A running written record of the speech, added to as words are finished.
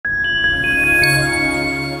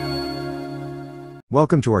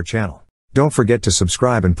Welcome to our channel. Don't forget to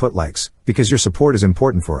subscribe and put likes, because your support is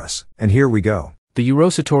important for us. And here we go. The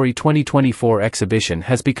Eurosatory 2024 exhibition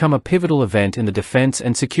has become a pivotal event in the defense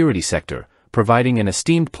and security sector, providing an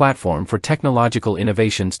esteemed platform for technological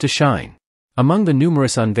innovations to shine. Among the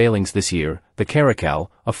numerous unveilings this year, the Caracal,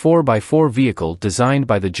 a 4x4 vehicle designed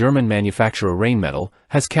by the German manufacturer Rheinmetall,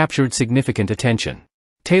 has captured significant attention.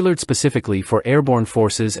 Tailored specifically for airborne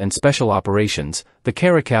forces and special operations, the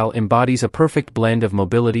Caracal embodies a perfect blend of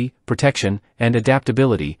mobility, protection, and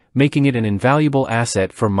adaptability, making it an invaluable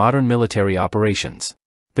asset for modern military operations.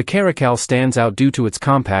 The Caracal stands out due to its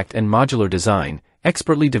compact and modular design,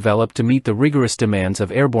 expertly developed to meet the rigorous demands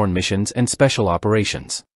of airborne missions and special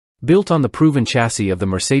operations. Built on the proven chassis of the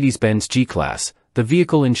Mercedes-Benz G-Class, the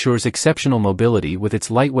vehicle ensures exceptional mobility with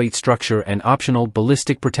its lightweight structure and optional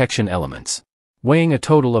ballistic protection elements. Weighing a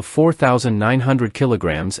total of 4,900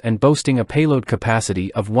 kilograms and boasting a payload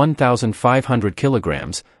capacity of 1,500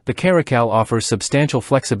 kilograms, the Caracal offers substantial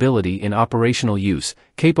flexibility in operational use,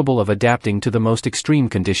 capable of adapting to the most extreme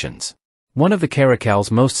conditions. One of the Caracal's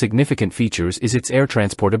most significant features is its air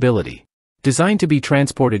transportability. Designed to be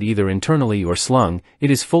transported either internally or slung, it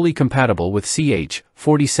is fully compatible with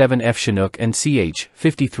CH-47F Chinook and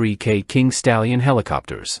CH-53K King Stallion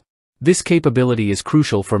helicopters. This capability is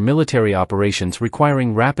crucial for military operations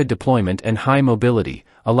requiring rapid deployment and high mobility,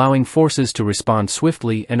 allowing forces to respond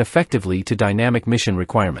swiftly and effectively to dynamic mission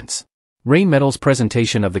requirements. Rheinmetall's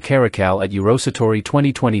presentation of the Caracal at Eurosatory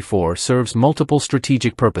 2024 serves multiple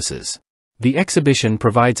strategic purposes. The exhibition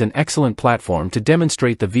provides an excellent platform to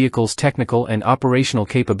demonstrate the vehicle's technical and operational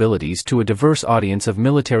capabilities to a diverse audience of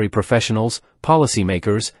military professionals,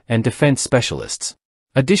 policymakers, and defense specialists.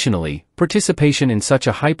 Additionally, participation in such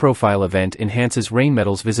a high-profile event enhances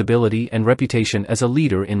Rheinmetall's visibility and reputation as a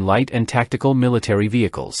leader in light and tactical military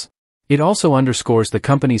vehicles. It also underscores the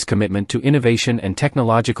company's commitment to innovation and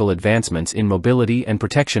technological advancements in mobility and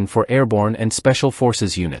protection for airborne and special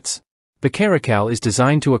forces units. The Caracal is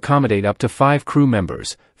designed to accommodate up to 5 crew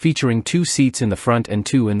members, featuring 2 seats in the front and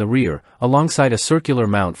 2 in the rear, alongside a circular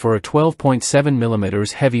mount for a 12.7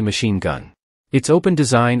 mm heavy machine gun. Its open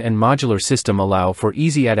design and modular system allow for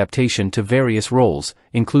easy adaptation to various roles,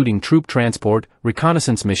 including troop transport,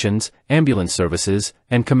 reconnaissance missions, ambulance services,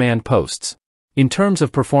 and command posts. In terms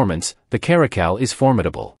of performance, the Caracal is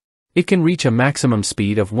formidable. It can reach a maximum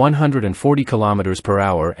speed of 140 km per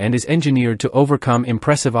hour and is engineered to overcome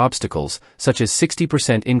impressive obstacles, such as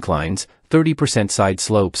 60% inclines, 30% side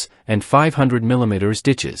slopes, and 500 mm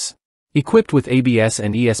ditches. Equipped with ABS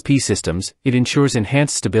and ESP systems, it ensures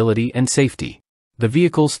enhanced stability and safety. The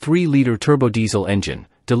vehicle's 3-liter turbodiesel engine,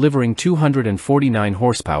 delivering 249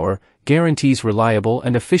 horsepower, guarantees reliable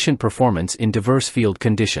and efficient performance in diverse field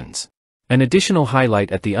conditions. An additional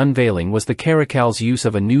highlight at the unveiling was the Caracal's use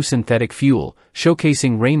of a new synthetic fuel,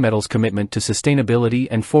 showcasing Rheinmetall's commitment to sustainability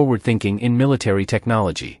and forward-thinking in military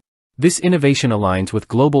technology. This innovation aligns with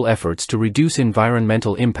global efforts to reduce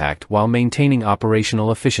environmental impact while maintaining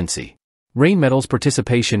operational efficiency. Rheinmetall's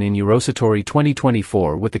participation in Eurosatory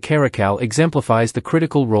 2024 with the Caracal exemplifies the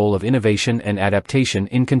critical role of innovation and adaptation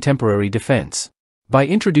in contemporary defense. By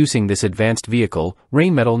introducing this advanced vehicle,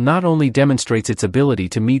 Rheinmetall not only demonstrates its ability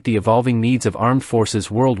to meet the evolving needs of armed forces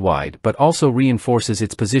worldwide but also reinforces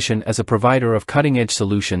its position as a provider of cutting-edge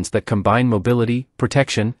solutions that combine mobility,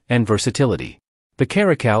 protection, and versatility. The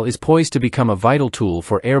Caracal is poised to become a vital tool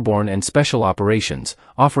for airborne and special operations,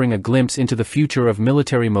 offering a glimpse into the future of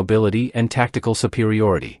military mobility and tactical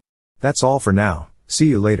superiority. That's all for now. See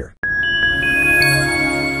you later.